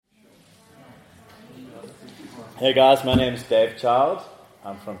Hey guys, my name is Dave Child.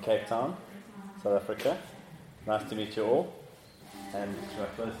 I'm from Cape Town, South Africa. Nice to meet you all. And should I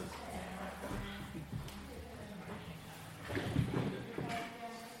close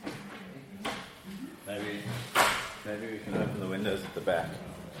this? Maybe we can open the windows at the back.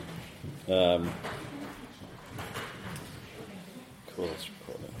 Cool, it's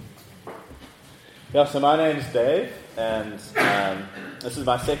recording. Yeah, so my name is Dave, and this is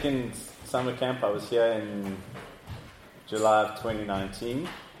my second summer camp. I was here in July of 2019,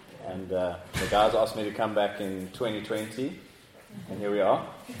 and the guys asked me to come back in 2020, and here we are.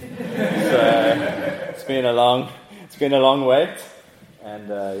 So it's been a long wait, and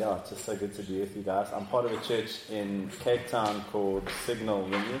it's just so good to be with you guys. I'm part of a church in Cape Town called Signal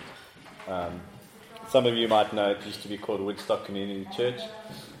Vineyard. Some of you might know it used to be called Woodstock Community Church,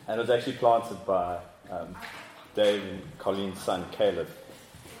 and it was actually planted by Dave and Colleen's son Caleb.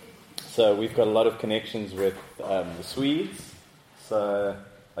 So we've got a lot of connections with the Swedes. So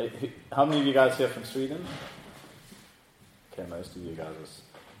how many of you guys here from Sweden? Okay, most of you guys.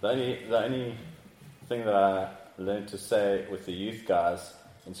 The only thing that I learned to say with the youth guys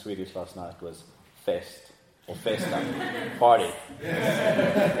in Swedish last night was fest or festa, party.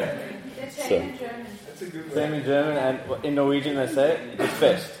 That's same in German. That's a good word. Same in German, and in Norwegian they say it's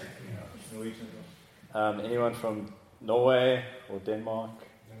fest. Anyone from Norway or Denmark?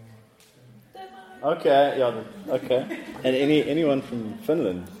 Okay, okay. And anyone from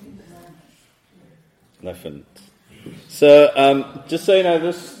Finland? No, Finland. So, just so you know,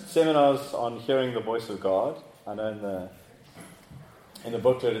 this seminar is on hearing the voice of God. I know in the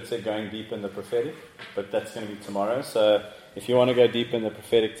booklet it said going deep in the prophetic, but that's going to be tomorrow. So, if you want to go deep in the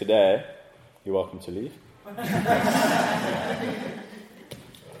prophetic today, you're welcome to leave.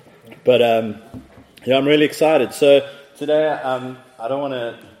 But I'm really excited. So today, I don't want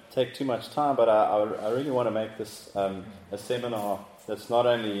to take too much time, but I really want to make this a seminar that's not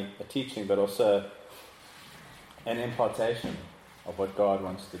only a teaching, but also an impartation of what God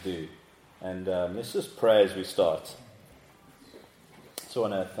wants to do. And let's just pray as we start. So I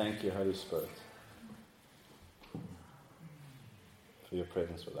want to thank you, Holy Spirit, for your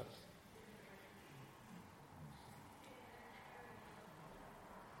presence with us.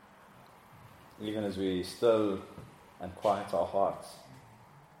 Even as we still and quiet our hearts.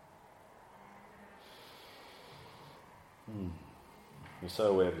 We're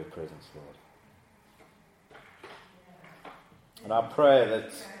so aware of your presence, Lord. And I pray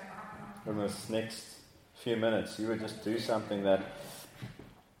that in this next few minutes you would just do something that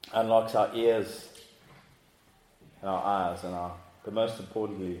unlocks our ears and our eyes and but most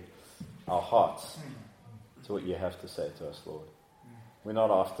importantly, our hearts to what you have to say to us, Lord. We're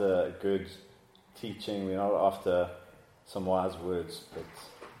not after a good teaching, we're not after some wise words, but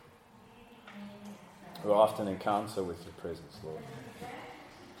we're after an encounter with your presence, Lord.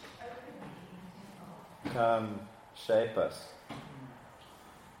 Come shape us.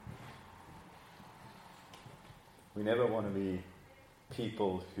 We never want to be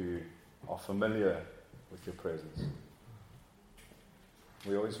people who are familiar with your presence.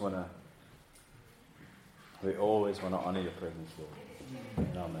 We always want to honor your presence, Lord,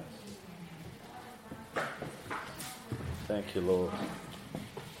 in our midst. Thank you, Lord.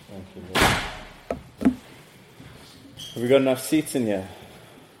 Thank you, Lord. Have we got enough seats in here?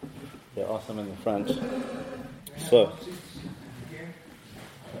 There are some in the front. So,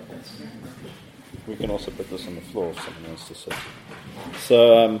 we can also put this on the floor if someone wants to sit.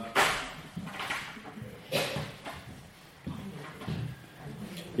 So,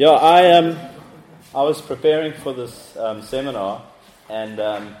 I was preparing for this seminar, and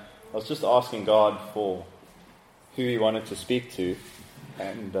I was just asking God for who He wanted to speak to,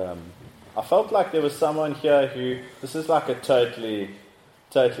 and I felt like there was someone here who, this is like a totally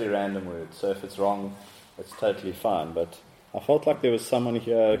random word, so if it's wrong, it's totally fine, but I felt like there was someone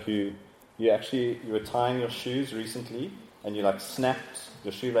here who you were tying your shoes recently, and you snapped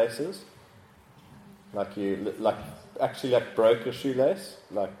your shoelaces, you broke your shoelace.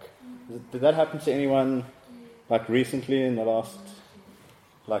 Did that happen to anyone recently in the last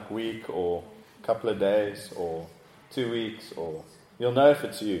week or couple of days or 2 weeks? Or you'll know if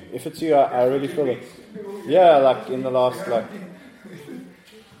it's you. If it's you, I really feel it. Yeah, in the last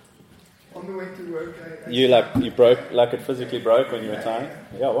on the way to work, you broke, it physically broke when you were tying.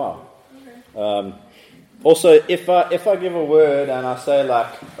 Yeah, wow. Okay. Also, if I give a word and I say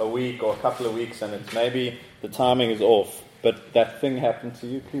a week or a couple of weeks, and it's maybe the timing is off, but that thing happened to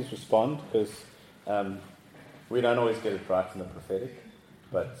you, please respond, because we don't always get it right in the prophetic,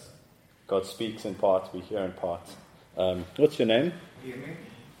 but God speaks in part, we hear in part. What's your name?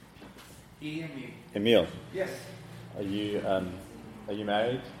 Emil. Emil, Yes, are you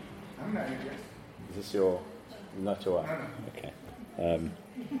married? I'm married, yes. Is this your, not your wife? No, no. Okay.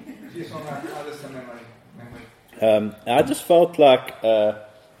 She's on the other side of my way. I just felt like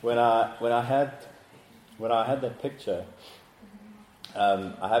when I had that picture,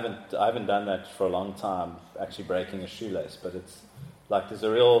 I haven't done that for a long time, actually breaking a shoelace. But it's like there's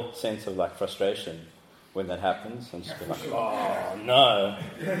a real sense of like frustration when that happens. I'm just like, oh no,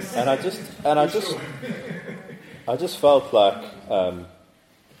 and I just felt like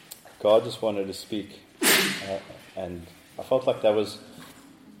God just wanted to speak, and I felt like that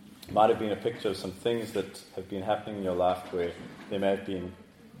might have been a picture of some things that have been happening in your life where there may have been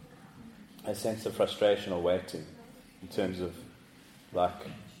a sense of frustration or waiting in terms of like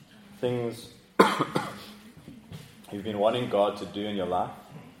things you've been wanting God to do in your life,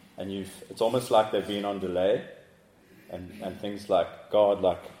 and it's almost like they've been on delay, and things like God,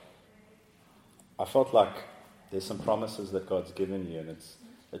 like I felt like there's some promises that God's given you, and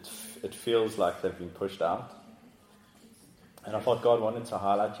it feels like they've been pushed out. And I thought God wanted to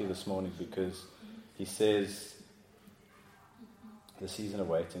highlight you this morning because He says the season of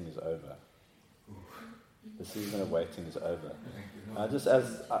waiting is over. The season of waiting is over. I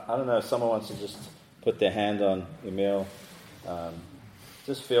don't know if someone wants to just put their hand on Emil.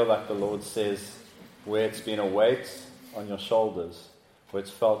 Just feel like the Lord says where it's been a weight on your shoulders, where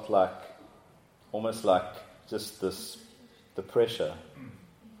it's felt like almost like just the pressure.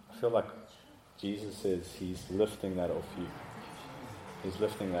 I feel like Jesus says He's lifting that off you. He's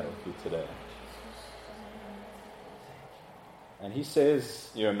lifting that off you today. And He says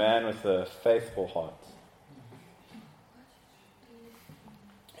you're a man with a faithful heart.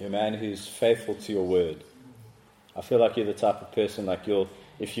 You're a man who's faithful to your word. I feel like you're the type of person like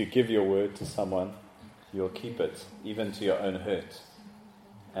if you give your word to someone, you'll keep it, even to your own hurt.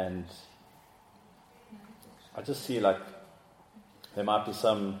 And I just see like there might be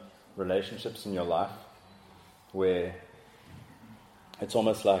some relationships in your life where it's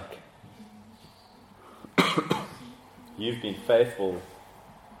almost like you've been faithful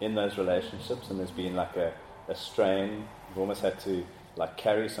in those relationships, and there's been like a strain. You've almost had to like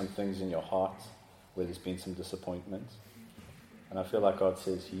carry some things in your heart where there's been some disappointment. And I feel like God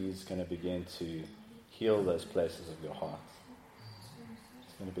says He's going to begin to heal those places of your heart.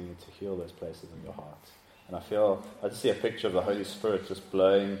 He's going to begin to heal those places in your heart. And I just see a picture of the Holy Spirit just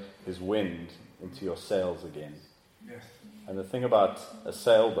blowing His wind into your sails again. Yes. And the thing about a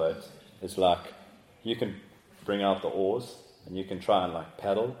sailboat is like you can bring out the oars and you can try and like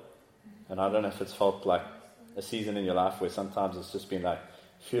paddle. And I don't know if it's felt like a season in your life where sometimes it's just been like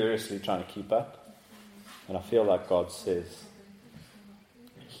furiously trying to keep up. And I feel like God says,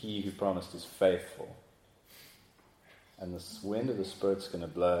 He who promised is faithful. And this wind of the Spirit's going to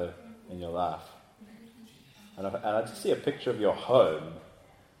blow in your life. And I just see a picture of your home,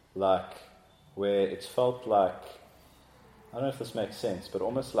 like where it's felt like, I don't know if this makes sense, but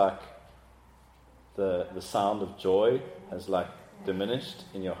almost like the sound of joy has like diminished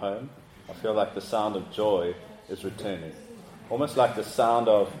in your home. I feel like the sound of joy is returning. Almost like the sound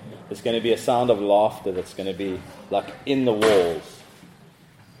of, there's going to be a sound of laughter that's going to be like in the walls.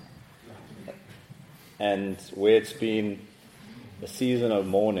 And where it's been a season of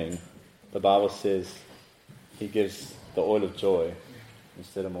mourning, the Bible says He gives the oil of joy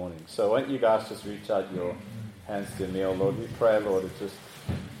instead of mourning. So why don't you guys just reach out your hands to Emil, Lord. We pray, Lord, it's just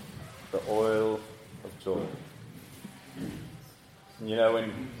the oil of joy. You know,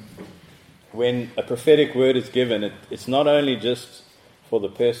 when a prophetic word is given, it's not only just for the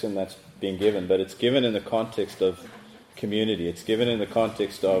person that's being given, but it's given in the context of community. It's given in the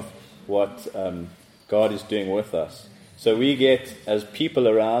context of what God is doing with us. So we get, as people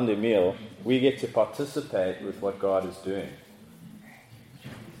around Emil, we get to participate with what God is doing.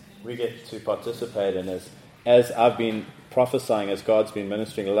 We get to participate, and as I've been prophesying, as God's been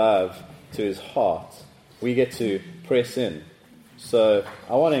ministering love to His heart, we get to press in. So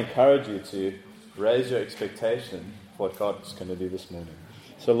I want to encourage you to raise your expectation for what God's going to do this morning.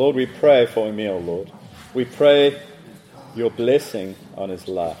 So Lord, we pray for Emil, Lord. We pray your blessing on his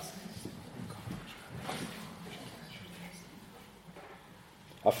life.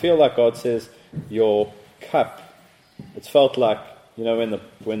 I feel like God says your cup, it's felt like, you know,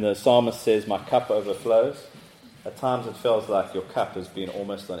 when the psalmist says my cup overflows, at times it feels like your cup has been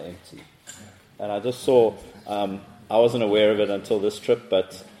almost on empty. And I just saw, I wasn't aware of it until this trip,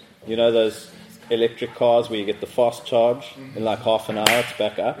 but you know those electric cars where you get the fast charge in like half an hour, it's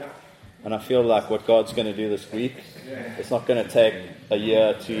back up. And I feel like what God's going to do this week, it's not going to take a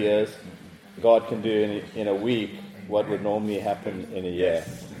year, 2 years. God can do in a week what would normally happen in a year.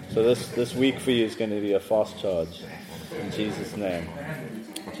 So this week for you is going to be a fast charge. In Jesus' name.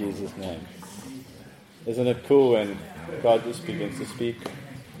 In Jesus' name. Isn't it cool when God just begins to speak?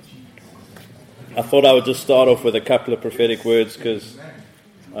 I thought I would just start off with a couple of prophetic words because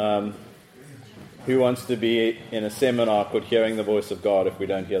who wants to be in a seminar called Hearing the Voice of God if we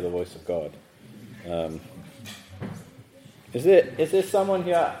don't hear the voice of God? Is there someone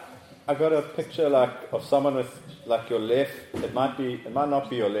here? I got a picture of someone with your left. It might not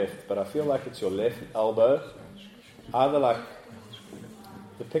be your left, but I feel like it's your left elbow. Either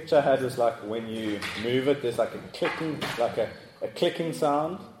the picture I had was when you move it, there's a clicking, a clicking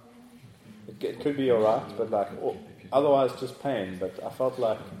sound. It could be alright, but otherwise just pain. But I felt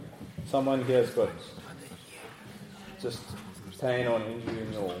like someone here has got just pain or an injury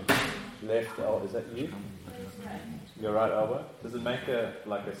in your left elbow. Is that you? Your right elbow? Does it make a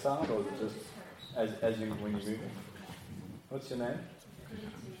sound, or is it just as you when you move it? What's your name?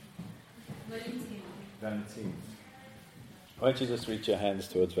 Valentine. Why don't you just reach your hands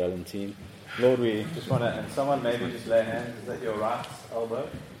towards Valentine? Lord, we just want to, and someone maybe just lay hands. Is that your right elbow?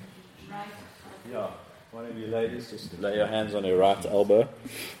 Right. Yeah. One of you ladies, just lay your hands on your right elbow.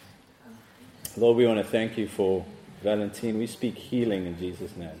 Lord, we want to thank you for Valentine. We speak healing in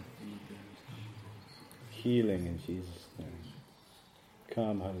Jesus' name. Healing in Jesus' name.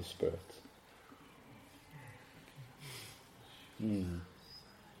 Come, Holy Spirit.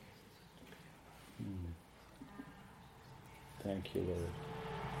 Thank you, Lord.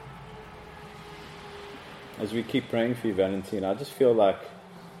 As we keep praying for you, Valentine, I just feel like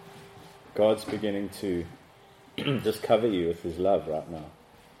God's beginning to just cover you with His love right now.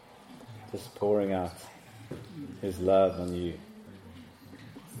 Just pouring out His love on you.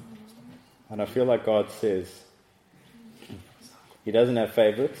 And I feel like God says He doesn't have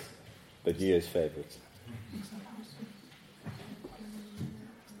favorites, but He is favorites.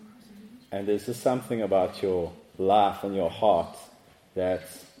 And there's just something about your life and your heart that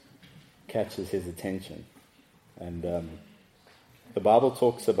catches His attention. And the Bible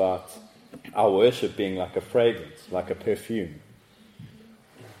talks about our worship being like a fragrance, like a perfume.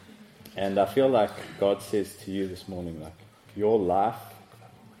 And I feel like God says to you this morning, your life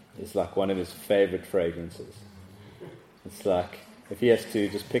is like one of His favorite fragrances. It's like, if He has to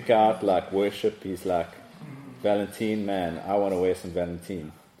just pick out worship, He's like, Valentine, man, I want to wear some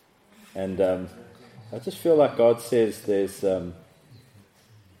Valentine. And I just feel like God says there's a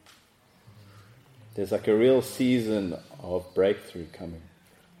real season of breakthrough coming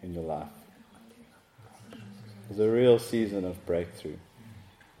in your life. There's a real season of breakthrough.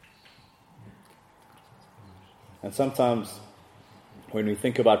 And sometimes when we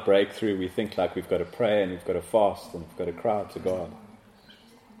think about breakthrough, we think we've got to pray and we've got to fast and we've got to cry out to God.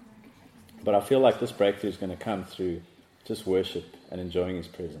 But I feel like this breakthrough is going to come through just worship and enjoying His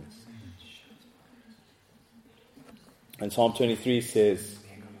presence. And Psalm 23 says,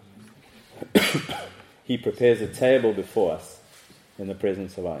 He prepares a table before us in the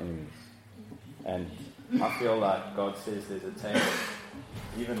presence of our enemies. And I feel like God says there's a table,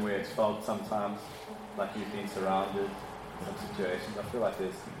 even where it's felt sometimes like you've been surrounded in some situations. I feel like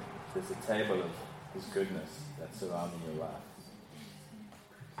there's a table of His goodness that's surrounding your life.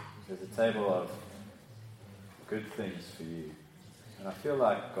 There's a table of good things for you. And I feel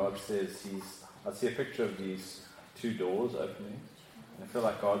like God says I see a picture of these two doors opening. And I feel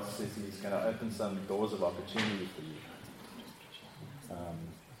like God says He's going to open some doors of opportunity for you.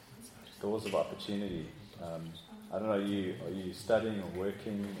 Doors of opportunity. I don't know, are you studying or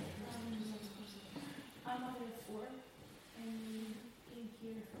working? I'm over 4 and came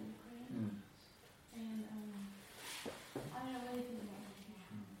here from Ukraine. And I don't know anything about it.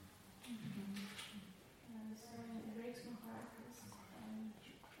 So it breaks my heart because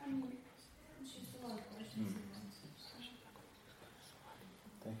it's just a lot of questions.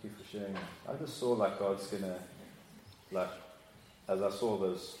 Thank you for sharing. I just saw God's gonna, as I saw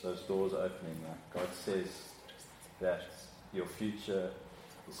those doors opening, God says that your future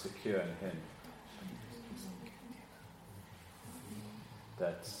is secure in Him.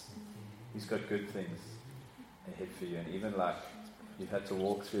 That He's got good things ahead for you, and even you've had to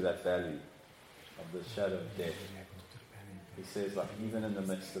walk through that valley of the shadow of death. He says, even in the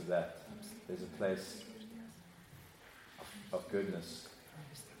midst of that, there's a place of goodness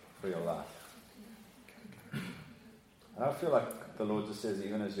for your life. And I feel like the Lord just says,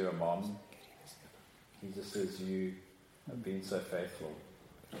 even as you're a mom, He just says, you have been so faithful.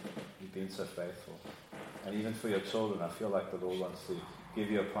 You've been so faithful. And even for your children, I feel like the Lord wants to give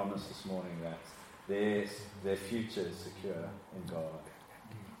you a promise this morning that their future is secure in God.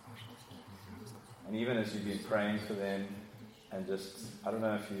 And even as you've been praying for them, and just, I don't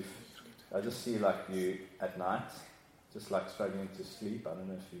know if I just see like you at night, just like struggling to sleep. I don't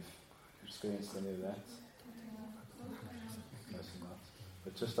know if you've experienced any of that. Mostly not.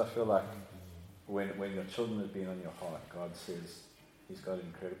 But just I feel like when your children have been on your heart, God says He's got an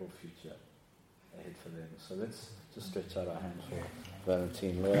incredible future ahead for them. So let's just stretch out our hands for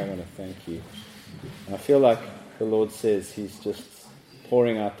Valentine. Lord, I want to thank you. And I feel like the Lord says He's just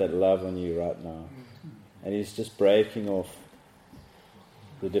pouring out that love on you right now. And He's just breaking off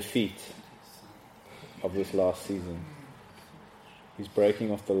the defeat of this last season. He's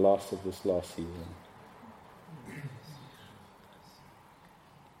breaking off the loss of this last season.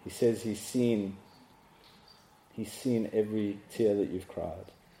 He says He's seen every tear that you've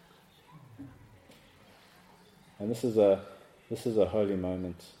cried. And this is a holy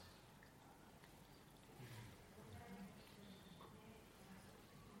moment.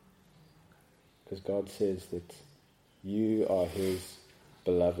 Because God says that you are His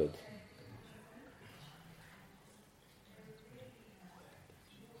beloved.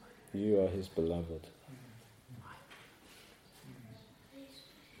 You are His beloved.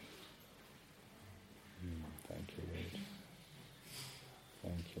 Thank you, Lord.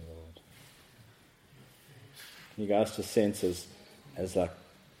 Thank you, Lord. Can you guys just sense as like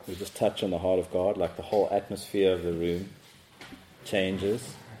we just touch on the heart of God, like the whole atmosphere of the room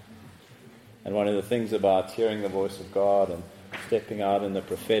changes. And one of the things about hearing the voice of God and stepping out in the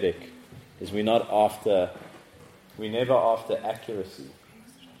prophetic is we're never after accuracy.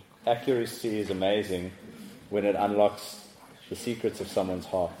 Accuracy is amazing when it unlocks the secrets of someone's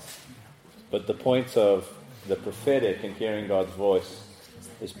heart. But the point of the prophetic and hearing God's voice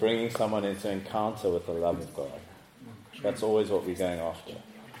is bringing someone into encounter with the love of God. That's always what we're going after.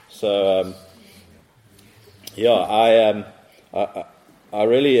 So, I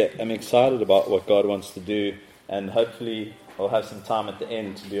really am excited about what God wants to do, and hopefully I'll have some time at the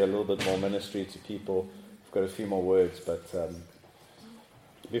end to do a little bit more ministry to people. I've got a few more words, but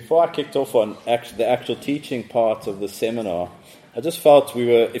before I kicked off on the actual teaching part of the seminar, I just felt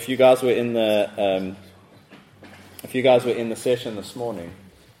if you guys were in the session this morning,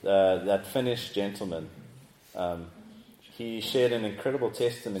 that Finnish gentleman, he shared an incredible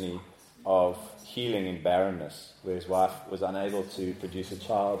testimony of healing in barrenness, where his wife was unable to produce a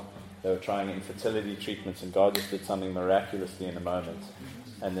child. They were trying infertility treatments, and God just did something miraculously in a moment.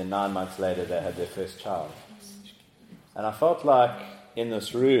 And then 9 months later, they had their first child. And I felt like in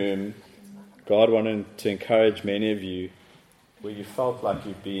this room, God wanted to encourage many of you where you felt like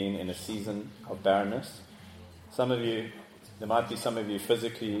you've been in a season of barrenness. Some of you, there might be some of you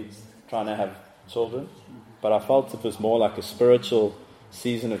physically trying to have children, but I felt it was more like a spiritual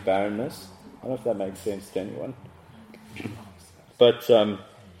season of barrenness. I don't know if that makes sense to anyone. But,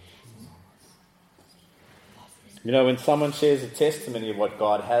 when someone shares a testimony of what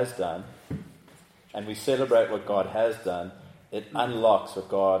God has done, and we celebrate what God has done, it unlocks what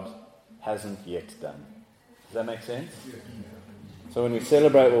God hasn't yet done. Does that make sense? So when we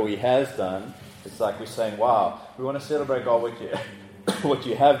celebrate what He has done, it's like we're saying, wow, we want to celebrate God what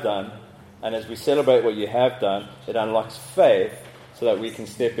you have done. And as we celebrate what you have done, it unlocks faith so that we can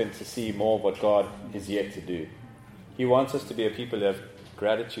step in to see more of what God is yet to do. He wants us to be a people who have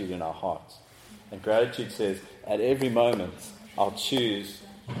gratitude in our hearts. And gratitude says, at every moment, I'll choose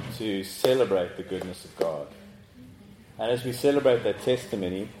to celebrate the goodness of God. And as we celebrate that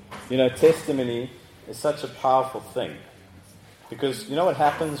testimony, testimony is such a powerful thing. Because you know what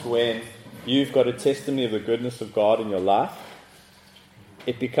happens when you've got a testimony of the goodness of God in your life?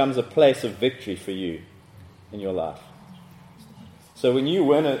 It becomes a place of victory for you in your life. So when you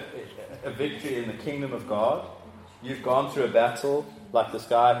win a victory in the kingdom of God, you've gone through a battle like this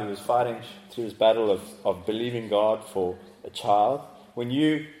guy who was fighting through his battle of believing God for a child. When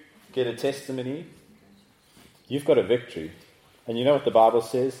you get a testimony, you've got a victory. And you know what the Bible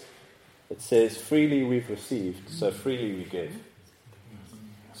says? It says, freely we've received, so freely we give.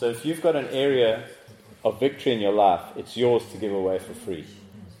 So if you've got an area of victory in your life, it's yours to give away for free.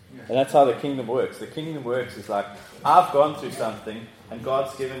 And that's how the kingdom works. The kingdom works is like, I've gone through something, and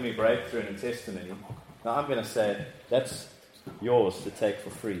God's given me breakthrough and a testimony. Now I'm going to say, that's yours to take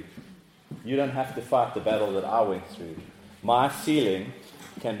for free. You don't have to fight the battle that I went through. My ceiling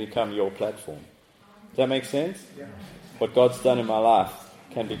can become your platform. Does that make sense? Yeah. What God's done in my life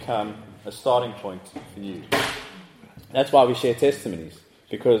can become a starting point for you. That's why we share testimonies.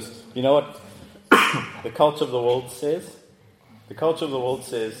 Because you know what the culture of the world says? The culture of the world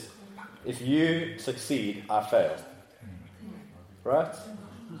says, if you succeed, I fail. Right?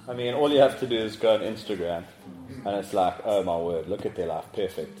 I mean, all you have to do is go on Instagram, and it's like, oh my word, look at their life,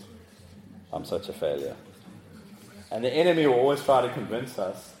 perfect. I'm such a failure. And the enemy will always try to convince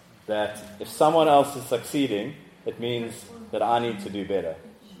us that if someone else is succeeding, it means that I need to do better.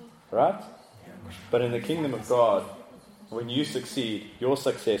 Right? But in the kingdom of God, when you succeed, your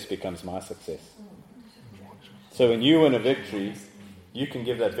success becomes my success. So when you win a victory, you can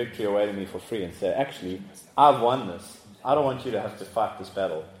give that victory away to me for free and say, actually, I've won this. I don't want you to have to fight this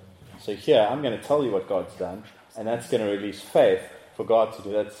battle. So here, I'm going to tell you what God's done, and that's going to release faith for God to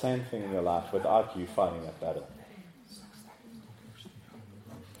do that same thing in your life without you fighting that battle.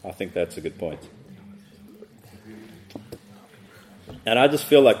 I think that's a good point. And I just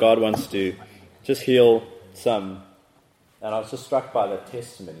feel like God wants to just heal some, and I was just struck by that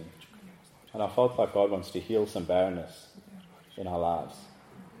testimony. And I felt like God wants to heal some barrenness in our lives.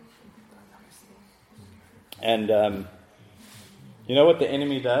 And you know what the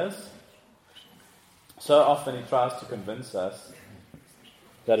enemy does? So often he tries to convince us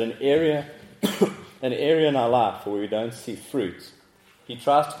that an area in our life where we don't see fruit, he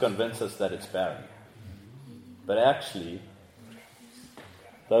tries to convince us that it's barren. But actually,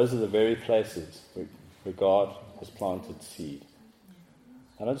 those are the very places where God has planted seed.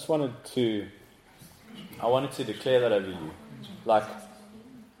 And I just wanted to declare that over you. Like,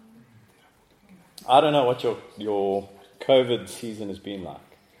 I don't know what your COVID season has been like,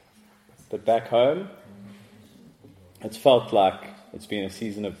 but back home, it's felt like it's been a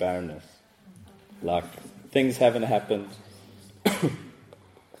season of barrenness. Like, things haven't happened.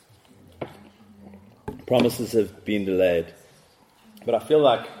 Promises have been delayed. But I feel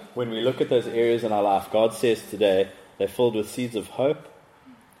like when we look at those areas in our life, God says today, they're filled with seeds of hope.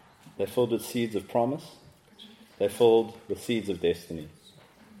 They're filled with seeds of promise. They're filled with seeds of destiny.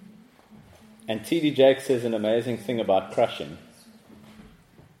 And T.D. Jakes says an amazing thing about crushing.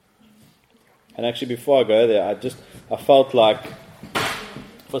 And actually, before I go there, I felt like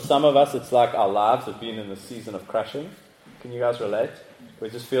for some of us, it's like our lives have been in the season of crushing. Can you guys relate? Where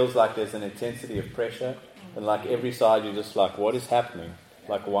it just feels like there's an intensity of pressure. And like every side, you're just like, what is happening?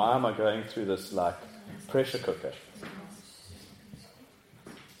 Like, why am I going through this like pressure cooker?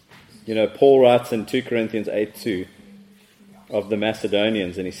 You know, Paul writes in 2 Corinthians 8:2 of the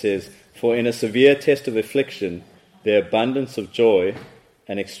Macedonians, and he says, "For in a severe test of affliction, their abundance of joy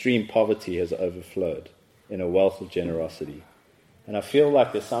and extreme poverty has overflowed in a wealth of generosity." And I feel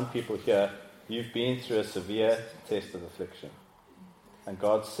like there's some people here, you've been through a severe test of affliction. And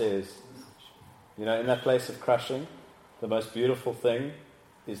God says, you know, in that place of crushing, the most beautiful thing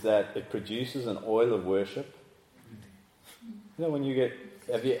is that it produces an oil of worship. You know, when you get,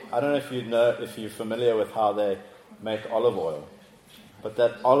 I don't know if you're familiar with how they make olive oil, but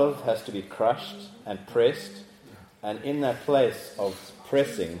that olive has to be crushed and pressed, and in that place of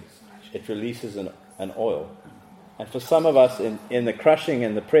pressing, it releases an oil. And for some of us, in the crushing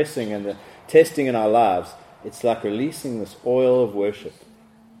and the pressing and the testing in our lives, it's like releasing this oil of worship.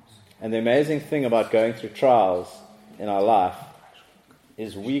 And the amazing thing about going through trials in our life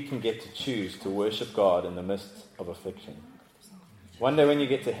is we can get to choose to worship God in the midst of affliction. One day when you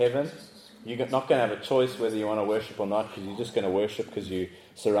get to heaven, you're not going to have a choice whether you want to worship or not, because you're just going to worship because you're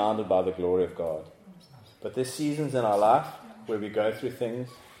surrounded by the glory of God. But there's seasons in our life where we go through things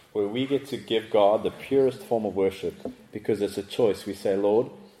where we get to give God the purest form of worship because it's a choice. We say,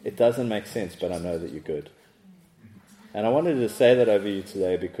 Lord, it doesn't make sense, but I know that you're good. And I wanted to say that over you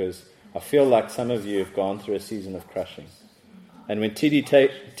today because I feel like some of you have gone through a season of crushing. And when T.D.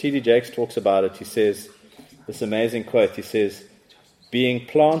 Jakes talks about it, he says this amazing quote. He says, "Being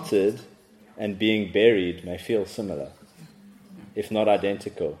planted and being buried may feel similar, if not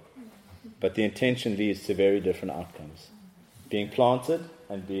identical, but the intention leads to very different outcomes. Being planted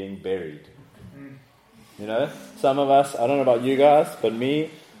and being buried." You know, some of us, I don't know about you guys, but me,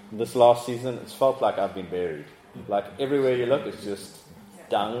 this last season, it's felt like I've been buried. Like everywhere you look, it's just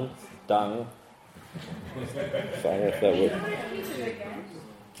dung. Sorry if that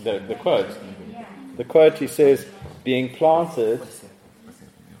would. The quote. The quote, he says, "Being planted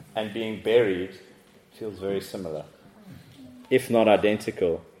and being buried feels very similar, if not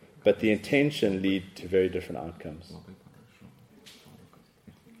identical, but the intention lead to very different outcomes."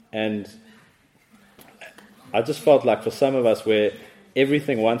 And I just felt like for some of us where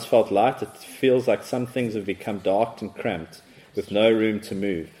everything once felt light, it feels like some things have become dark and cramped with no room to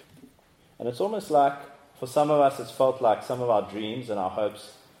move. And it's almost like, for some of us, it's felt like some of our dreams and our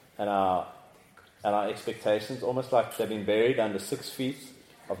hopes and our expectations, almost like they've been buried under 6 feet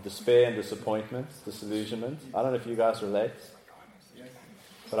of despair and disappointment, disillusionment. I don't know if you guys relate.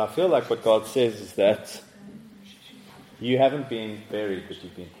 But I feel like what God says is that you haven't been buried, but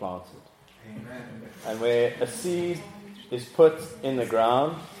you've been planted. Amen. And where a seed is put in the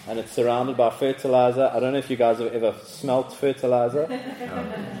ground and it's surrounded by fertilizer. I don't know if you guys have ever smelt fertilizer.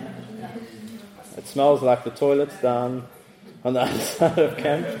 It smells like the toilets down on the other side of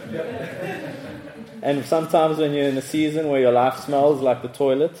camp. And sometimes when you're in a season where your life smells like the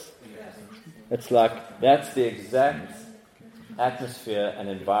toilets, it's like that's the exact atmosphere and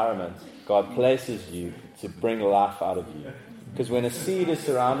environment God places you to bring life out of you. Because when a seed is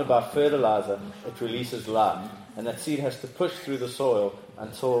surrounded by fertilizer, it releases life. And that seed has to push through the soil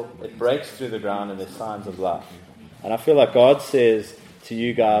until it breaks through the ground and there's signs of life. And I feel like God says to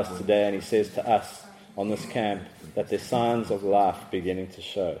you guys today, and He says to us on this camp, that there's signs of life beginning to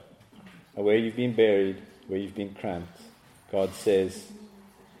show. And where you've been buried, where you've been cramped, God says,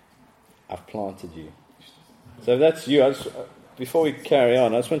 I've planted you. So if that's you, before we carry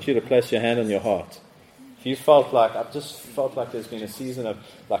on, I just want you to place your hand on your heart. If you felt like, I've just felt like there's been a season of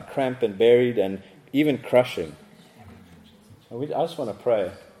like cramp and buried and even crushing. I just want to pray.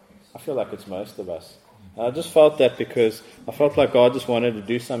 I feel like it's most of us. And I just felt that because I felt like God just wanted to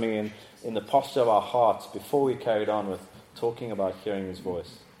do something in the posture of our hearts before we carried on with talking about hearing His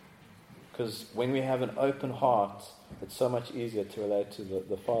voice. Because when we have an open heart, it's so much easier to relate to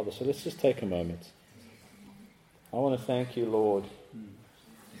the Father. So let's just take a moment. I want to thank you, Lord.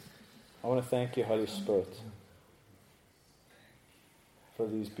 I want to thank you, Holy Spirit, for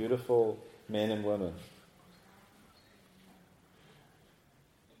these beautiful men and women.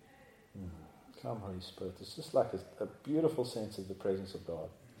 Come, Holy Spirit. It's just like a beautiful sense of the presence of God.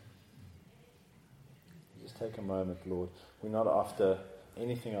 Just take a moment, Lord. We're not after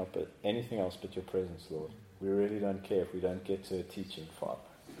anything else but your presence, Lord. We really don't care if we don't get to a teaching, Father.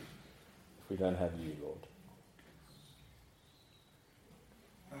 If we don't have you, Lord.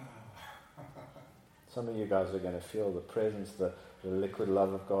 Some of you guys are going to feel the presence, the liquid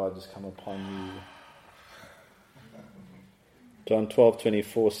love of God just come upon you. John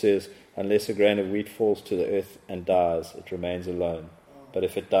 12:24 says, unless a grain of wheat falls to the earth and dies, it remains alone. But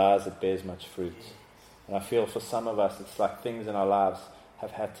if it dies, it bears much fruit. And I feel for some of us, it's like things in our lives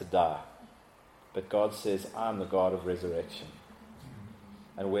have had to die. But God says, I'm the God of resurrection.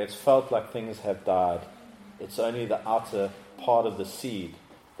 And where it's felt like things have died, it's only the outer part of the seed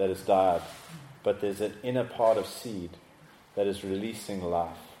that has died. But there's an inner part of seed that is releasing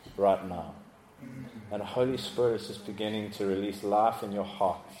life right now. And the Holy Spirit is just beginning to release life in your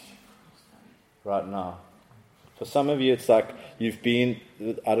heart right now. For some of you, it's like you've been,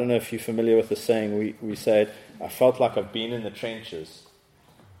 I don't know if you're familiar with the saying, we say it, I felt like I've been in the trenches.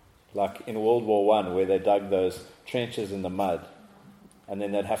 Like in World War I, where they dug those trenches in the mud. And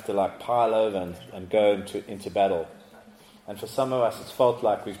then they'd have to like pile over and go into battle. And for some of us, it's felt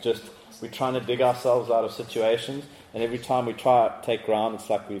like we're trying to dig ourselves out of situations, and every time we try to take ground, it's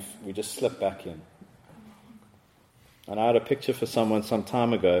like we just slip back in. And I had a picture for someone some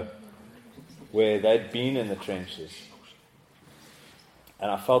time ago where they'd been in the trenches. And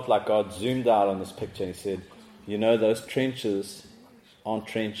I felt like God zoomed out on this picture and He said, you know, those trenches aren't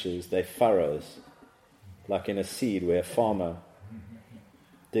trenches, they're furrows. Like in a seed where a farmer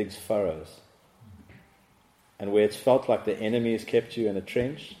digs furrows. And where it's felt like the enemy has kept you in a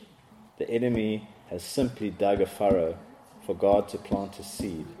trench, the enemy has simply dug a furrow for God to plant a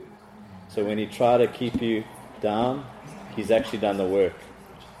seed. So when He tried to keep you down, He's actually done the work.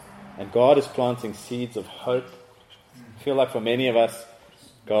 And God is planting seeds of hope. I feel like for many of us,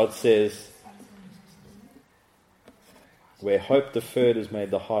 God says, where hope deferred has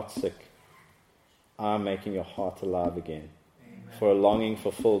made the heart sick, I'm making your heart alive again. For a longing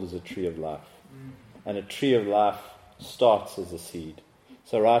fulfilled is a tree of life. And a tree of life starts as a seed.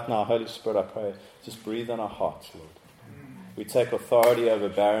 So right now, Holy Spirit, I pray, just breathe on our hearts, Lord. We take authority over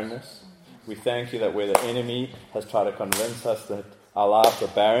barrenness. We thank you that where the enemy has tried to convince us that our lives are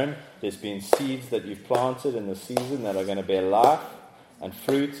barren, there's been seeds that you've planted in the season that are going to bear life and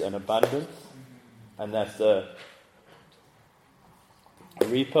fruit and abundance. And that the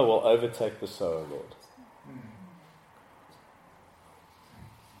reaper will overtake the sower, Lord.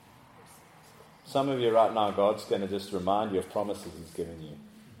 Some of you right now, God's going to just remind you of promises He's given you.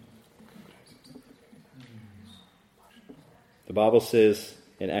 The Bible says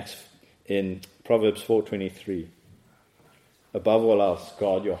in Proverbs 4:23, above all else,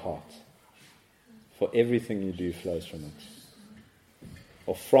 guard your heart, for everything you do flows from it.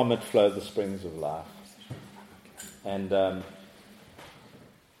 Or from it flow the springs of life. And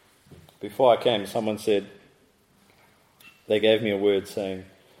before I came, someone said, they gave me a word saying,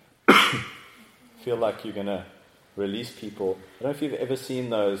 feel like you're going to release people. I don't know if you've ever seen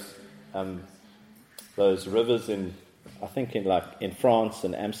those rivers in France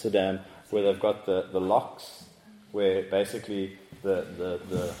and Amsterdam, where they've got the locks, where basically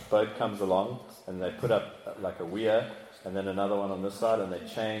the boat comes along and they put up like a weir and then another one on this side and they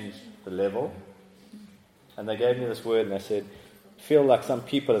change the level. And they gave me this word and they said, feel like some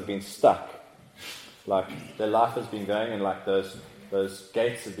people have been stuck. Like their life has been going and like those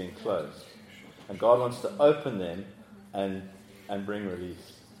gates have been closed. And God wants to open them and bring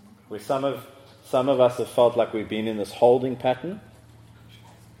release. Where some of us have felt like we've been in this holding pattern.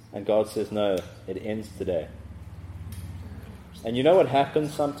 And God says, no, it ends today. And you know what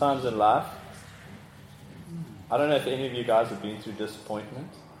happens sometimes in life? I don't know if any of you guys have been through disappointment.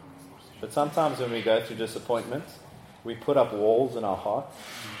 But sometimes when we go through disappointment, we put up walls in our hearts.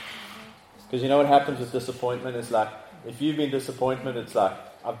 Because you know what happens with disappointment is like, if you've been disappointed, it's like,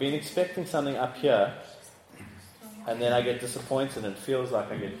 I've been expecting something up here, and then I get disappointed and it feels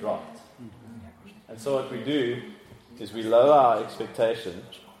like I get dropped. And so what we do is we lower our expectation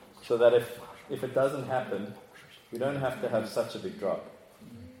so that if it doesn't happen, we don't have to have such a big drop.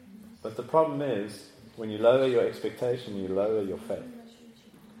 But the problem is, when you lower your expectation, you lower your faith.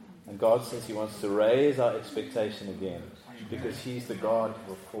 And God says He wants to raise our expectation again, because He's the God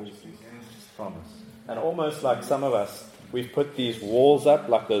who fulfills His promise. And almost like some of us, we've put these walls up,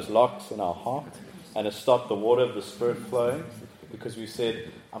 like those locks in our heart, and it's stopped the water of the Spirit flowing, because we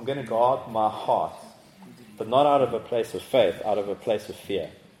said, I'm going to guard my heart, but not out of a place of faith, out of a place of fear.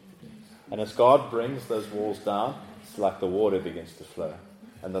 And as God brings those walls down, it's like the water begins to flow,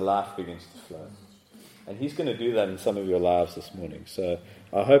 and the life begins to flow. And He's going to do that in some of your lives this morning. So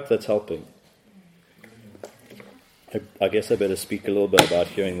I hope that's helping. I guess I better speak a little bit about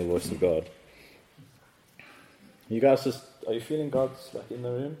hearing the voice of God. You guys are you feeling God's like in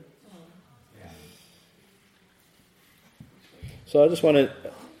the room? So I just want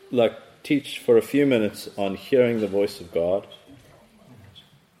to teach for a few minutes on hearing the voice of God.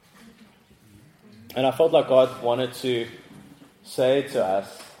 And I felt like God wanted to say to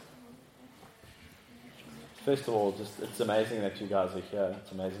us, first of all, it's amazing that you guys are here.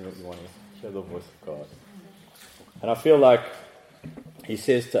 It's amazing that you want to hear the voice of God. And I feel like He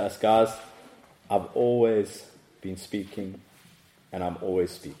says to us, guys, I've always been speaking, and I'm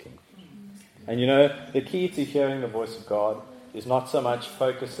always speaking. And you know, the key to hearing the voice of God is not so much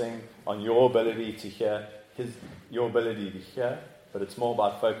focusing on your ability to hear, your ability to hear, but it's more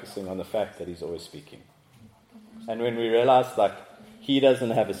about focusing on the fact that He's always speaking. And when we realize like He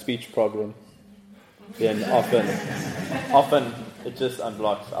doesn't have a speech problem, then often it just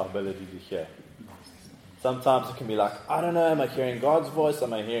unblocks our ability to hear. Sometimes it can be like, I don't know, am I hearing God's voice?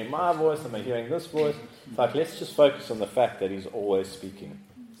 Am I hearing my voice? Am I hearing this voice? It's like, let's just focus on the fact that He's always speaking.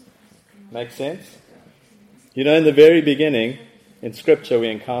 Make sense? You know, in the very beginning, in Scripture, we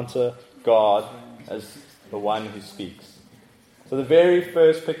encounter God as the one who speaks. So the very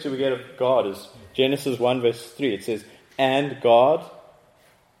first picture we get of God is Genesis 1 verse 3. It says, and God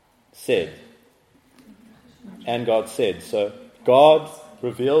said. And God said. So God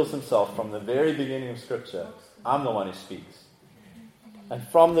reveals Himself from the very beginning of Scripture. I'm the one who speaks. And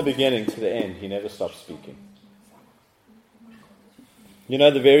from the beginning to the end, He never stops speaking. You know,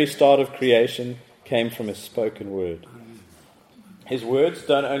 the very start of creation came from His spoken word. His words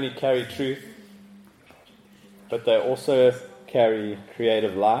don't only carry truth, but they also carry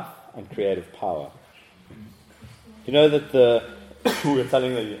creative life and creative power. You know that we were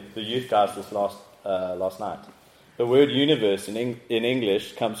telling the youth guys this last night. The word universe in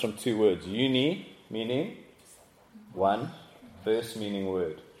English comes from two words. Uni, meaning one, verse meaning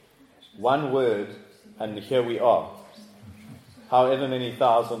word. One word, and here we are. However many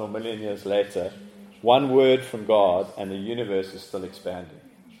thousand or million years later, one word from God and the universe is still expanding.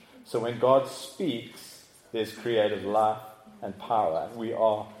 So when God speaks, there's creative life and power. And we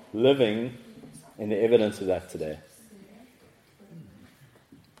are living in the evidence of that today.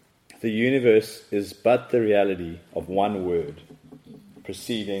 The universe is but the reality of one word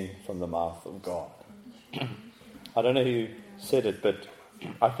proceeding from the mouth of God. I don't know who said it, but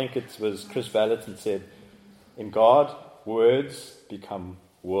I think it was Chris Valentin said, in God, words become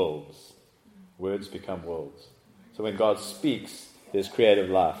worlds. Words become worlds. So when God speaks, there's creative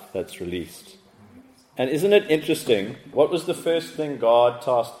life that's released. And isn't it interesting? What was the first thing God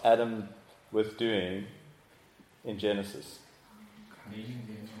tasked Adam with doing in Genesis?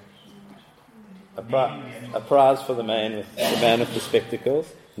 A prize for the man with the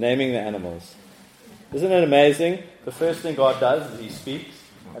spectacles, naming the animals. Isn't it amazing? The first thing God does is He speaks,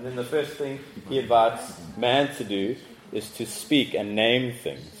 and then the first thing He invites man to do is to speak and name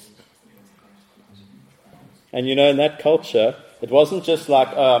things. And you know, in that culture, it wasn't just like,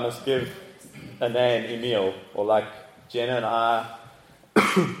 I must give a name, Emil, or like Jenna and I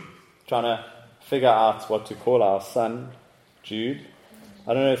trying to figure out what to call our son, Jude.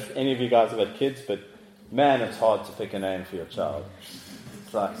 I don't know if any of you guys have had kids, but man, it's hard to pick a name for your child.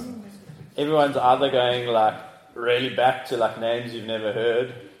 It's like everyone's either going like really back to like names you've never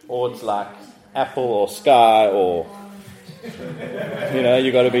heard, or it's like Apple or Sky, or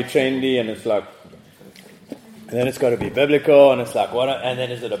you got to be trendy, and it's like, and then it's got to be biblical, and it's like, what? And then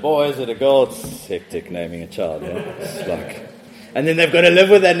is it a boy? Is it a girl? It's hectic naming a child. Yeah, it's like, and then they've got to live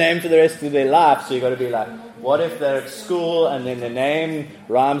with that name for the rest of their life. So you got to be like, what if they're at school and then the name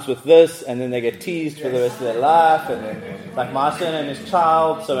rhymes with this, and then they get teased for the rest of their life? And then, like my surname is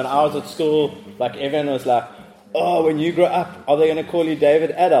Child, so when I was at school, like everyone was like, oh, when you grow up, are they going to call you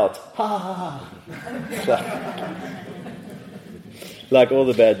David Adult? Ha ha ha. It's like all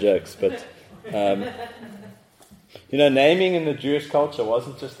the bad jokes, but. Naming in the Jewish culture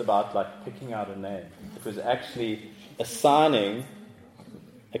wasn't just about like picking out a name. It was actually assigning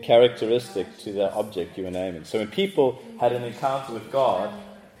a characteristic to the object you were naming. So when people had an encounter with God,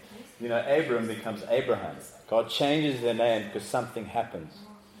 Abram becomes Abraham. God changes their name because something happens.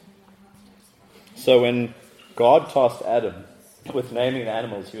 So when God tasked Adam with naming the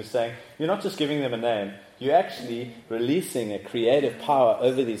animals, he was saying, you're not just giving them a name, you're actually releasing a creative power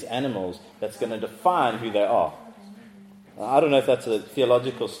over these animals that's going to define who they are. I don't know if that's a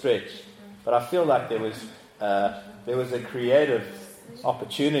theological stretch, but I feel like there was a creative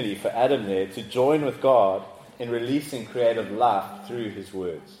opportunity for Adam there to join with God in releasing creative life through his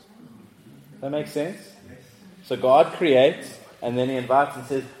words. Does that make sense? So God creates, and then he invites and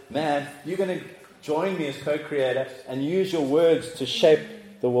says, man, you're going to join me as co-creator and use your words to shape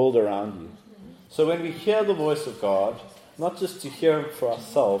the world around you. So when we hear the voice of God, not just to hear him for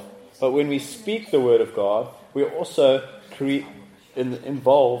ourselves, but when we speak the word of God, we're also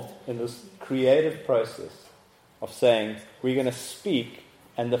involved in this creative process of saying we're going to speak,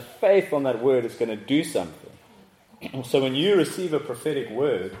 and the faith on that word is going to do something. So when you receive a prophetic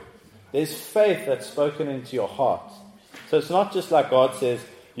word, there's faith that's spoken into your heart. So it's not just like God says,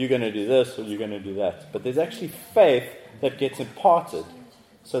 you're going to do this or you're going to do that. But there's actually faith that gets imparted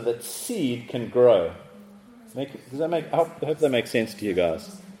so that seed can grow. I hope that makes sense to you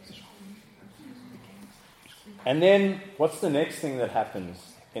guys. And then, what's the next thing that happens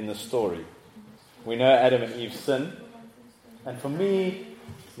in the story? We know Adam and Eve sin. And for me,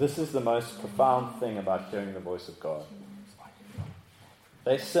 this is the most profound thing about hearing the voice of God.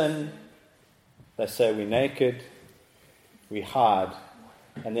 They sin. They say we're naked. We hide.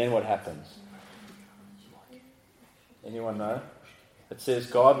 And then what happens? Anyone know? It says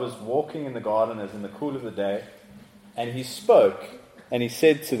God was walking in the garden as in the cool of the day. And he spoke. And he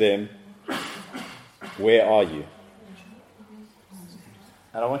said to them, where are you?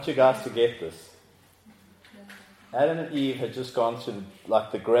 And I want you guys to get this. Adam and Eve had just gone through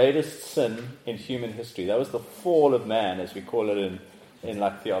the greatest sin in human history. That was the fall of man, as we call it in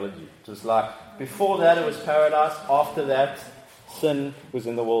theology. It was like, before that it was paradise, after that sin was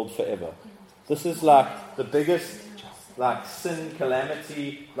in the world forever. This is like the biggest sin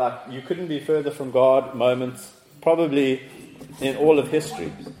calamity, you couldn't be further from God moments, probably in all of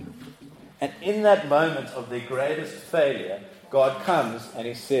history. And in that moment of their greatest failure, God comes and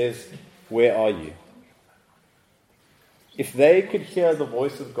he says, where are you? If they could hear the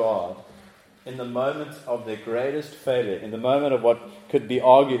voice of God in the moment of their greatest failure, in the moment of what could be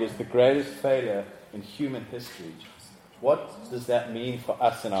argued as the greatest failure in human history, what does that mean for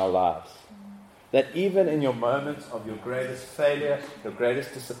us in our lives? That even in your moments of your greatest failure, your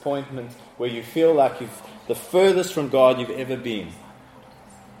greatest disappointment, where you feel like you're the furthest from God you've ever been,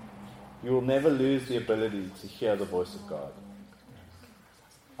 you will never lose the ability to hear the voice of God.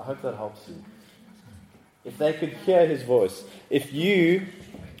 I hope that helps you. If they could hear his voice, if you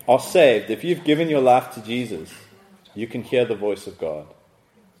are saved, if you've given your life to Jesus, you can hear the voice of God.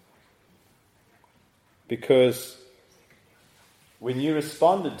 Because when you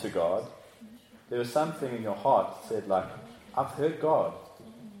responded to God, there was something in your heart that said, I've heard God.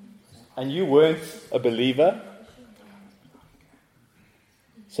 And you weren't a believer.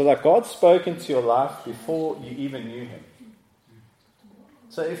 So God spoke into your life before you even knew him.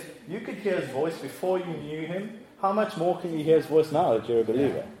 So if you could hear his voice before you knew him, how much more can you hear his voice now that you're a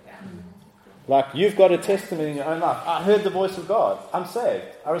believer? You've got a testimony in your own life. I heard the voice of God. I'm saved.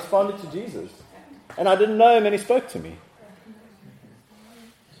 I responded to Jesus. And I didn't know him and he spoke to me.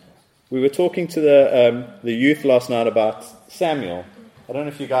 We were talking to the youth last night about Samuel. I don't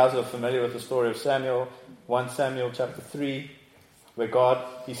know if you guys are familiar with the story of Samuel. 1 Samuel chapter 3, where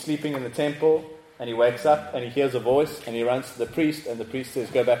he's sleeping in the temple, and he wakes up and he hears a voice and he runs to the priest, and the priest says,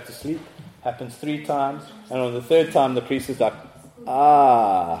 go back to sleep. Happens 3 times. And on the 3rd time, the priest is like,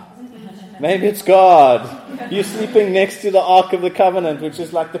 Maybe it's God. You're sleeping next to the Ark of the Covenant, which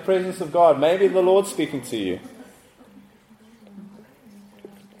is like the presence of God. Maybe the Lord's speaking to you.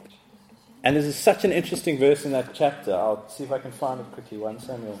 And this is such an interesting verse in that chapter. I'll see if I can find it quickly. 1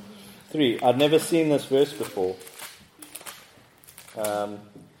 Samuel 3. I'd never seen this verse before.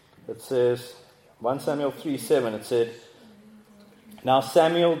 It says, 1 Samuel 3:7, it said, "Now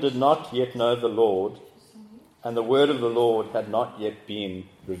Samuel did not yet know the Lord, and the word of the Lord had not yet been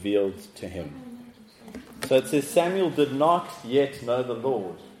revealed to him." So it says Samuel did not yet know the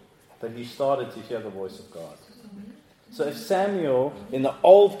Lord, but he started to hear the voice of God. So if Samuel in the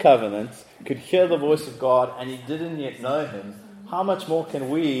Old Covenant could hear the voice of God and he didn't yet know him, how much more can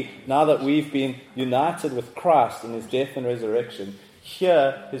we, now that we've been united with Christ in his death and resurrection,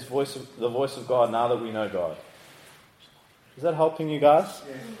 hear his voice, the voice of God, now that we know God? Is that helping you guys?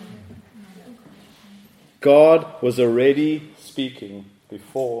 God was already speaking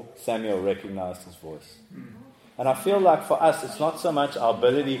before Samuel recognized his voice. And I feel like for us, it's not so much our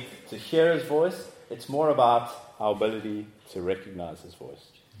ability to hear his voice, it's more about our ability to recognize his voice.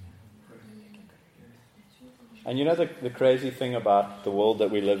 And you know the crazy thing about the world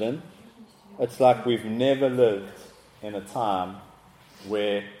that we live in? It's like we've never lived in a time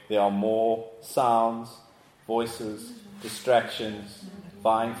where there are more sounds, voices, distractions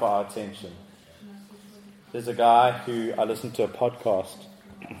vying for our attention. There's a guy who I listened to a podcast.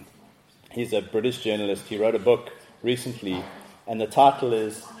 He's a British journalist. He wrote a book recently, and the title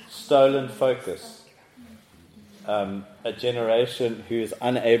is Stolen Focus. A generation who is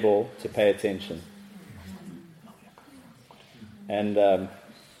unable to pay attention. And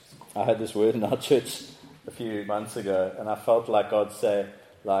I had this word in our church a few months ago, and I felt like God say,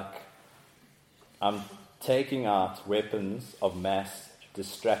 I'm taking out weapons of mass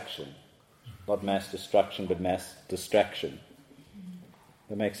distraction. Not mass destruction, but mass distraction.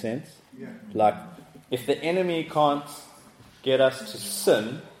 That makes sense? Yeah. Like, if the enemy can't get us to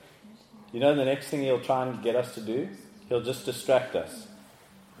sin, you know the next thing he'll try and get us to do? He'll just distract us.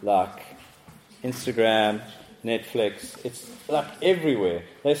 Like Instagram, Netflix, it's like everywhere.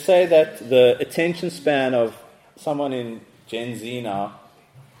 They say that the attention span of someone in Gen Z now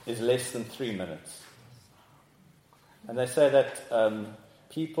is less than 3 minutes. And they say that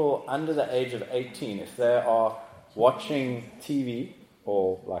people under the age of 18, if they are watching TV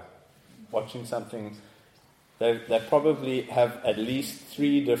or like watching something, they probably have at least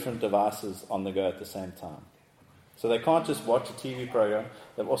 3 different devices on the go at the same time. So they can't just watch a TV program.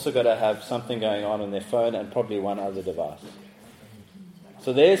 They've also got to have something going on their phone and probably one other device.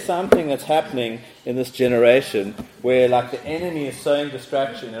 So there's something that's happening in this generation where like the enemy is sowing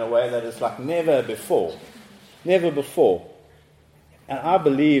distraction in a way that is like never before. Never before. And I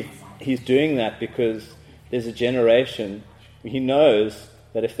believe he's doing that because there's a generation, he knows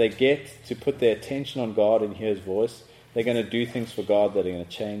that if they get to put their attention on God and hear his voice, they're going to do things for God that are going to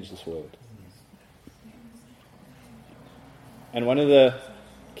change this world. And one of the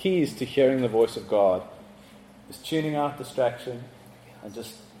keys to hearing the voice of God is tuning out distraction and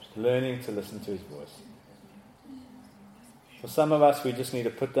just learning to listen to his voice. For some of us, we just need to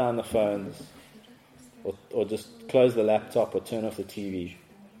put down the phones or just close the laptop or turn off the TV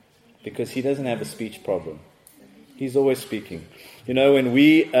because he doesn't have a speech problem. He's always speaking. You know, when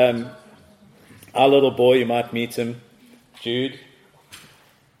we, our little boy, you might meet him, Jude.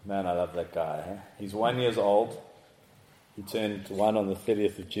 Man, I love that guy. Huh? He's 1 year old. He turned 1 on the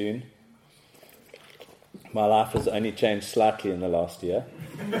 30th of June. My life has only changed slightly in the last year.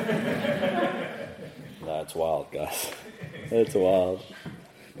 No, it's wild, guys. It's wild.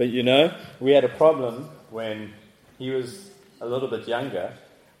 But you know, we had a problem when he was a little bit younger,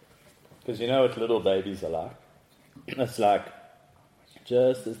 because you know what little babies are like. It's like,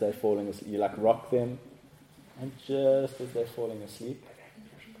 just as they're falling asleep, you like rock them, and just as they're falling asleep,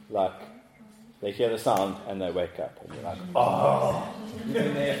 like, they hear the sound and they wake up. And you're like, oh, you've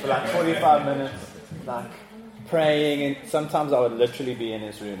been there for like 45 minutes, like praying. And sometimes I would literally be in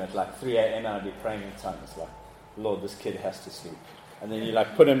his room at like 3 a.m. and I'd be praying in tongues, like, Lord, this kid has to sleep. And then you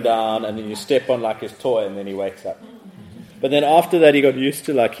like put him down and then you step on like his toy and then he wakes up. But then after that he got used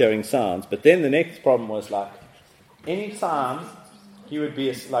to like hearing sounds. But then the next problem was like, any time he would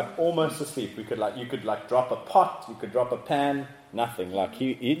be like almost asleep. You could like drop a pot, you could drop a pan, nothing. Like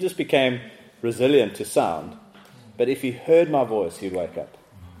he just became resilient to sound. But if he heard my voice, he'd wake up.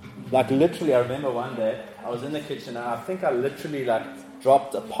 Like literally, I remember one day I was in the kitchen and I think I literally like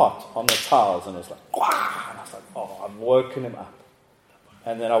dropped a pot on the tiles and it was like, wah! And I was like, oh, I've woken him up.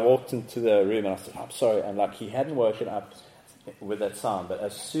 And then I walked into the room and I said, I'm sorry. And like he hadn't woken up with that sound, but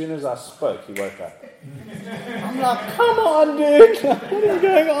as soon as I spoke, he woke up. I'm like, come on, dude. What is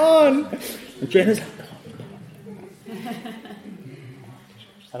going on? And Jenna's like,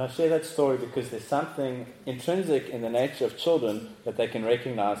 and I share that story because there's something intrinsic in the nature of children that they can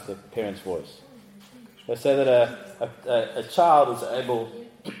recognize their parents' voice. They say that a child is able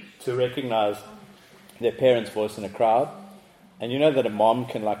to recognize their parents' voice in a crowd. And you know that a mom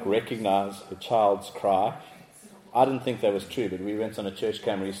can recognize a child's cry. I didn't think that was true, but we went on a church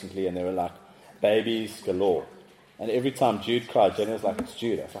camp recently and there were babies galore. And every time Jude cried, Jenna was like, it's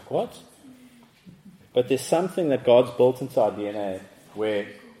Jude. I was like, what? But there's something that God's built into our DNA where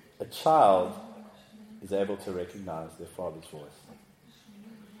a child is able to recognize their father's voice.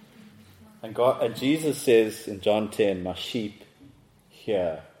 And Jesus says in John 10, my sheep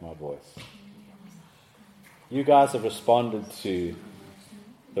hear my voice. You guys have responded to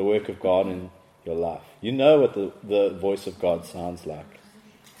the work of God in your life. You know what the voice of God sounds like.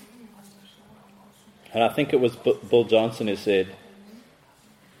 And I think it was Bill Johnson who said,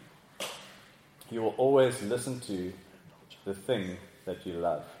 you will always listen to the thing that you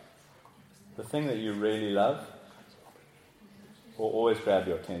love. The thing that you really love will always grab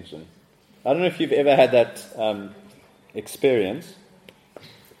your attention. I don't know if you've ever had that experience.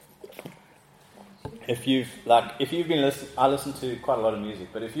 If you've been listening, I listen to quite a lot of music,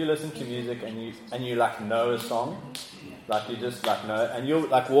 but if you listen to music and you know a song, you just know, and you'll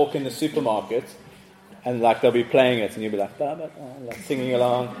walk in the supermarket and they'll be playing it and you'll be like singing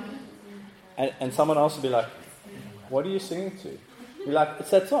along, and someone else will be like, what are you singing to? You're like,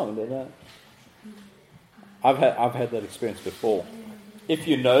 it's that song. I've had that experience before. If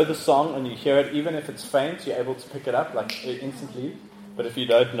you know the song and you hear it, even if it's faint, you're able to pick it up instantly. But if you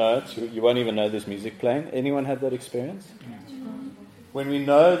don't know it, you won't even know there's music playing. Anyone had that experience? When we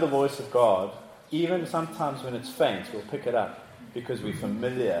know the voice of God, even sometimes when it's faint, we'll pick it up because we're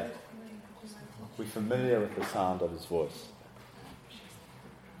familiar. We're familiar with the sound of His voice.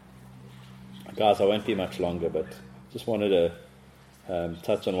 Guys, I won't be much longer, but just wanted to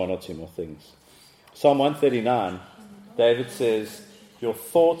touch on one or two more things. Psalm 139, David says, your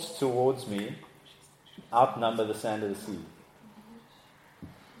thoughts towards me outnumber the sand of the sea.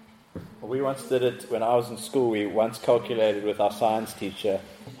 We once did it when I was in school. We once calculated with our science teacher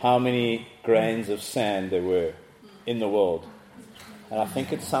how many grains of sand there were in the world. And I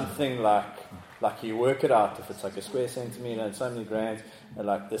think it's something like you work it out, if it's a square centimeter and so many grains, and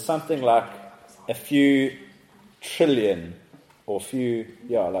there's something like a few trillion or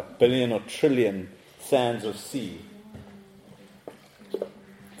billion or trillion sands of sea.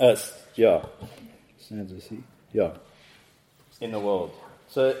 Sands of sea. Yeah. In the world.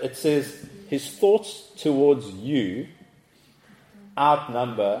 So it says, his thoughts towards you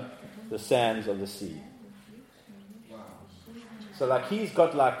outnumber the sands of the sea. Wow. So he's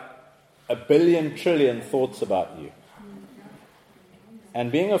got 1 billion trillion thoughts about you.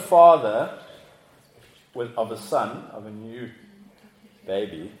 And being a father of a son, of a new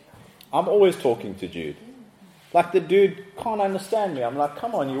baby, I'm always talking to Jude. The dude can't understand me. I'm like,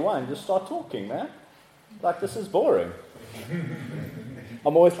 come on, you won't. Just start talking, man. This is boring.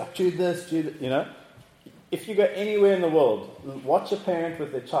 I'm always like, Jude this, Jude, If you go anywhere in the world, watch a parent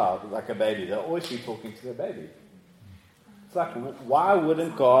with their child, a baby. They'll always be talking to their baby. It's why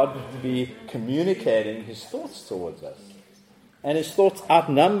wouldn't God be communicating His thoughts towards us? And His thoughts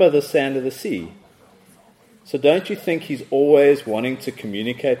outnumber the sand of the sea. So don't you think He's always wanting to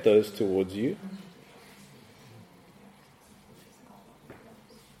communicate those towards you?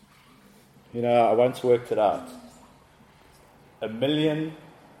 I once worked it out. 1 million,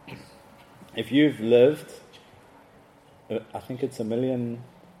 if you've lived, I think it's 1 million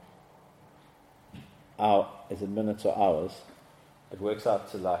is it minutes or hours? It works out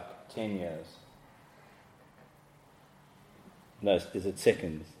to 10 years. No, is it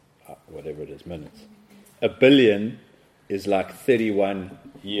seconds? Whatever it is, minutes. 1 billion is 31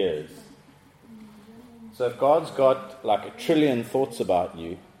 years. So if God's got 1 trillion thoughts about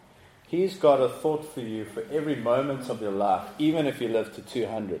you, He's got a thought for you for every moment of your life, even if you live to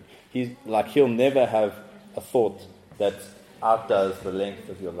 200. He'll never have a thought that outdoes the length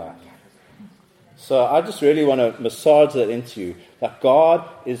of your life. So I just really want to massage that into you. God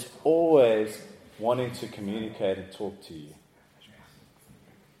is always wanting to communicate and talk to you.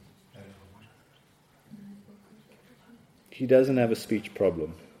 He doesn't have a speech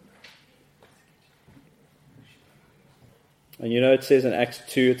problem. And it says in Acts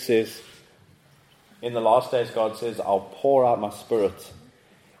 2, it says, in the last days, God says, I'll pour out my Spirit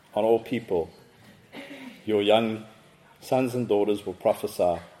on all people. Your young sons and daughters will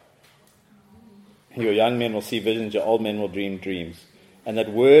prophesy. Your young men will see visions, your old men will dream dreams. And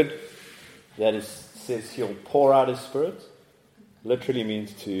that word that is says he'll pour out his Spirit, literally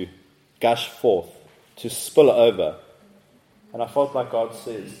means to gush forth, to spill over. And I felt like God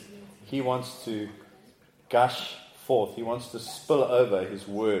says he wants to gush forth. He wants to spill over his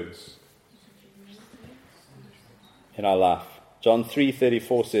words in our life. John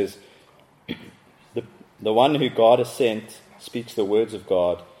 3:34 says, the one who God has sent speaks the words of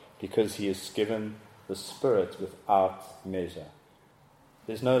God because he has given the Spirit without measure.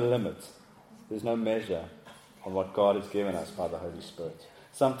 There's no limit. There's no measure on what God has given us by the Holy Spirit.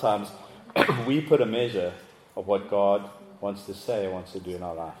 Sometimes we put a measure of what God wants to say, wants to do in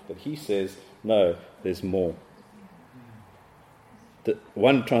our life. But he says, no, there's more.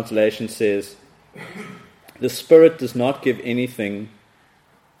 One translation says, the Spirit does not give anything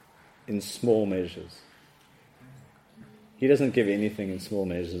in small measures. He doesn't give anything in small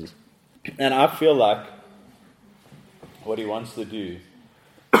measures. And I feel like what he wants to do,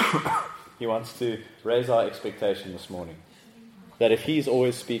 he wants to raise our expectation this morning. That if he's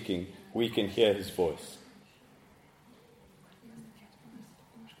always speaking, we can hear his voice.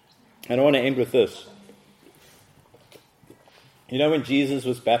 And I want to end with this. You know when Jesus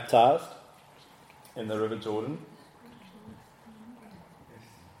was baptized in the River Jordan?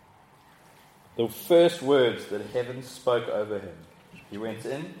 The first words that heaven spoke over him. He went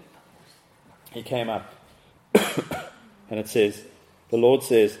in, he came up. And it says, the Lord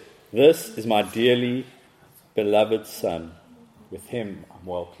says, this is my dearly beloved Son. With him I'm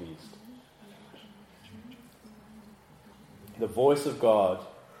well pleased. The voice of God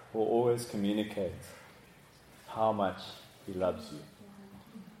will always communicate how much he loves you.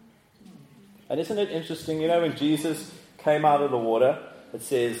 And isn't it interesting, you know, when Jesus came out of the water, it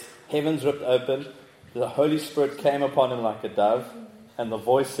says, heavens ripped open, the Holy Spirit came upon him like a dove, and the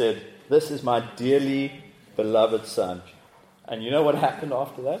voice said, this is my dearly beloved Son. And you know what happened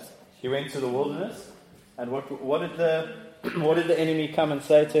after that? He went to the wilderness, and what did the enemy come and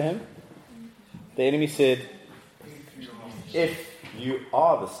say to him? The enemy said, if you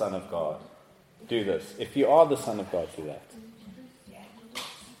are the Son of God, do this. If you are the Son of God, do that.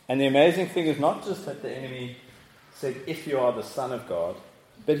 And the amazing thing is not just that the enemy said, if you are the Son of God,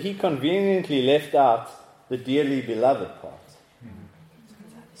 but he conveniently left out the dearly beloved part.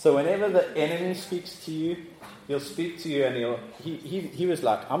 So whenever the enemy speaks to you, he'll speak to you and he was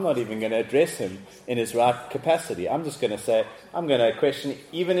like, I'm not even going to address him in his right capacity. I'm just going to say, I'm going to question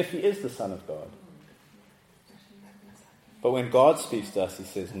even if he is the Son of God. But when God speaks to us, he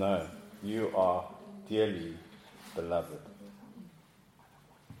says, no, you are dearly beloved.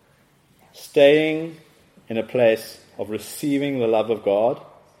 Staying in a place of receiving the love of God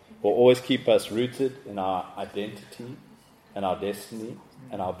will always keep us rooted in our identity and our destiny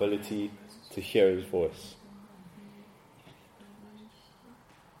and our ability to hear his voice.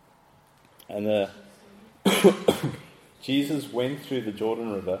 And Jesus went through the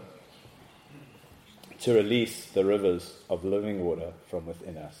Jordan River to release the rivers of living water from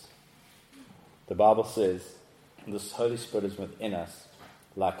within us. The Bible says this Holy Spirit is within us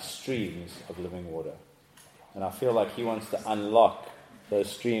like streams of living water. And I feel like he wants to unlock those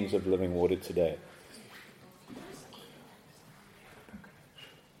streams of living water today.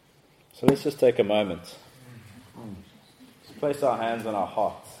 So let's just take a moment. Let's place our hands on our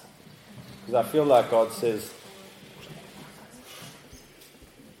hearts. Because I feel like God says,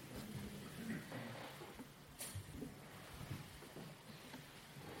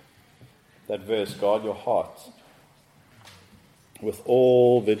 that verse, guard your heart with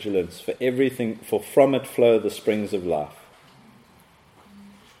all vigilance, for everything, for from it flow the springs of life.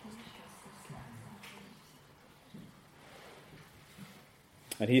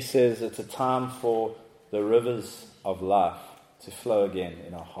 And he says it's a time for the rivers of life to flow again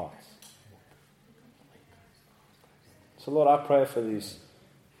in our hearts. So Lord, I pray for these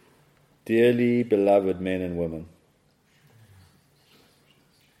dearly beloved men and women.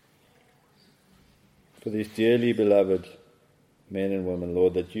 For these dearly beloved men and women,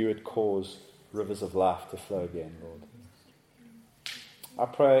 Lord, that you would cause rivers of life to flow again, Lord. I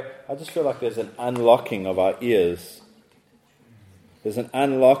pray, I just feel like there's an unlocking of our ears. There's an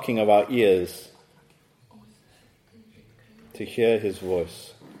unlocking of our ears to hear his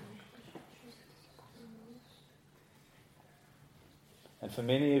voice. And for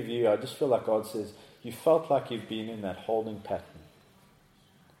many of you, I just feel like God says, you felt like you've been in that holding pattern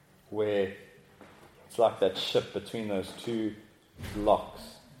where it's like that ship between those two locks.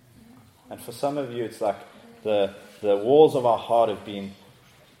 And for some of you, it's like the walls of our heart have been,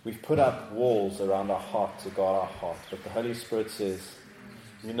 we've put up walls around our heart to guard our heart. But the Holy Spirit says,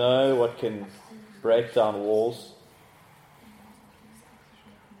 you know what can break down walls?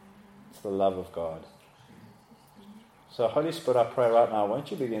 It's the love of God. So Holy Spirit, I pray right now,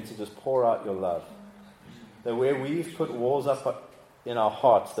 won't you begin to just pour out your love? That where we've put walls up in our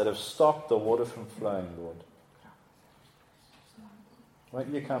hearts that have stopped the water from flowing, Lord,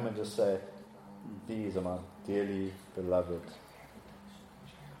 won't you come and just say, these are my dearly beloved.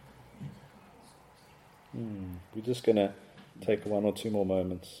 We're just going to take 1 or 2 more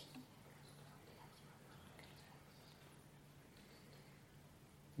moments.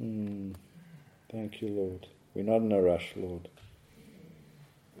 Thank you, Lord. We're not in a rush, Lord.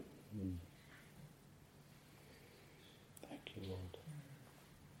 Thank you, Lord.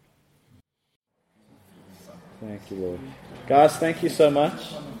 Thank you, Lord. Guys, thank you so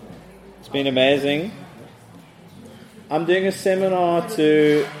much. It's been amazing. I'm doing a seminar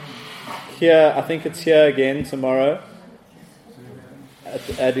to here, I think it's here again tomorrow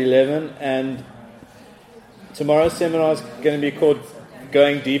at 11, and tomorrow's seminar is going to be called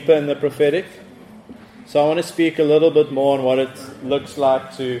Going Deeper in the Prophetic. So I want to speak a little bit more on what it looks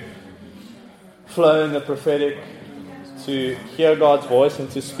like to flow in the prophetic, to hear God's voice and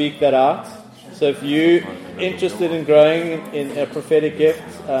to speak that out. So if you're interested in growing in a prophetic gift,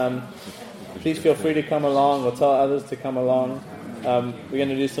 please feel free to come along or tell others to come along. We're going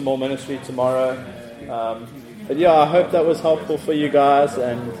to do some more ministry tomorrow. But yeah, I hope that was helpful for you guys,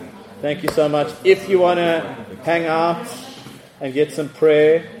 and thank you so much. If you want to hang out and get some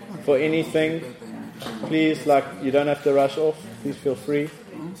prayer for anything, please, you don't have to rush off. Please feel free.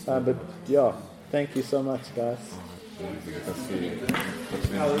 But yeah, thank you so much, guys.